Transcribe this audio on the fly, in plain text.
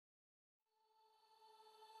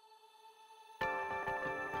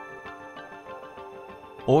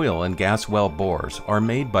Oil and gas well bores are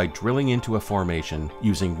made by drilling into a formation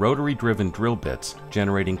using rotary-driven drill bits,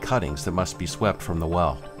 generating cuttings that must be swept from the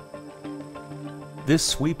well. This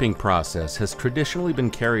sweeping process has traditionally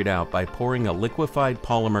been carried out by pouring a liquefied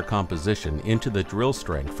polymer composition into the drill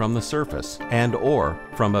string from the surface and/or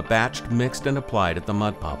from a batched mixed and applied at the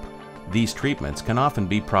mud pump. These treatments can often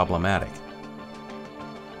be problematic.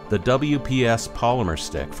 The WPS Polymer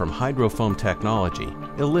Stick from Hydrofoam Technology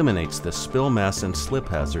eliminates the spill mess and slip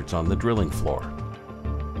hazards on the drilling floor.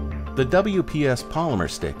 The WPS Polymer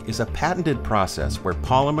Stick is a patented process where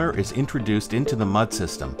polymer is introduced into the mud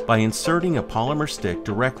system by inserting a polymer stick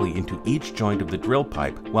directly into each joint of the drill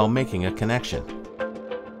pipe while making a connection.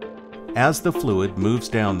 As the fluid moves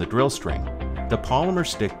down the drill string, the polymer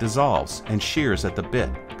stick dissolves and shears at the bit,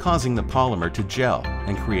 causing the polymer to gel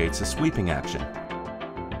and creates a sweeping action.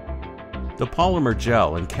 The polymer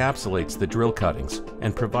gel encapsulates the drill cuttings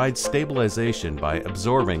and provides stabilization by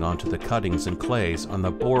absorbing onto the cuttings and clays on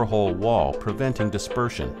the borehole wall, preventing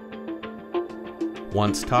dispersion.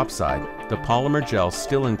 Once topside, the polymer gel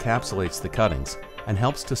still encapsulates the cuttings and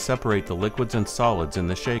helps to separate the liquids and solids in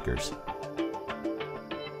the shakers.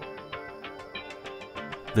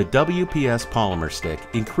 The WPS Polymer Stick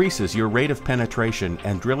increases your rate of penetration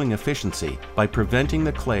and drilling efficiency by preventing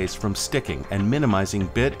the clays from sticking and minimizing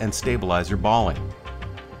bit and stabilizer balling.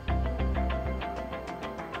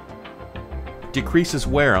 Decreases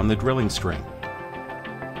wear on the drilling string.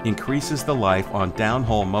 Increases the life on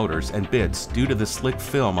downhole motors and bits due to the slick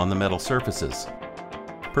film on the metal surfaces.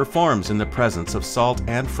 Performs in the presence of salt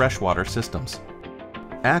and freshwater systems.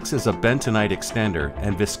 Acts as a bentonite extender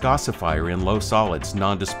and viscosifier in low solids,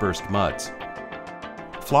 non-dispersed muds.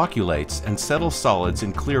 Flocculates and settles solids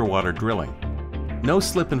in clear water drilling. No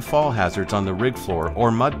slip and fall hazards on the rig floor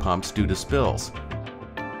or mud pumps due to spills.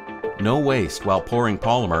 No waste while pouring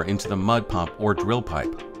polymer into the mud pump or drill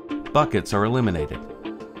pipe. Buckets are eliminated.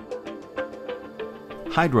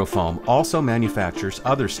 Hydrofoam also manufactures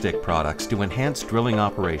other stick products to enhance drilling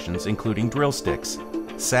operations, including drill sticks,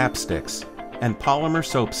 sap sticks, and polymer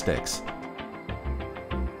soap sticks.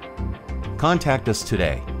 Contact us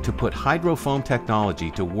today to put Hydrofoam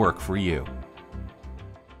technology to work for you.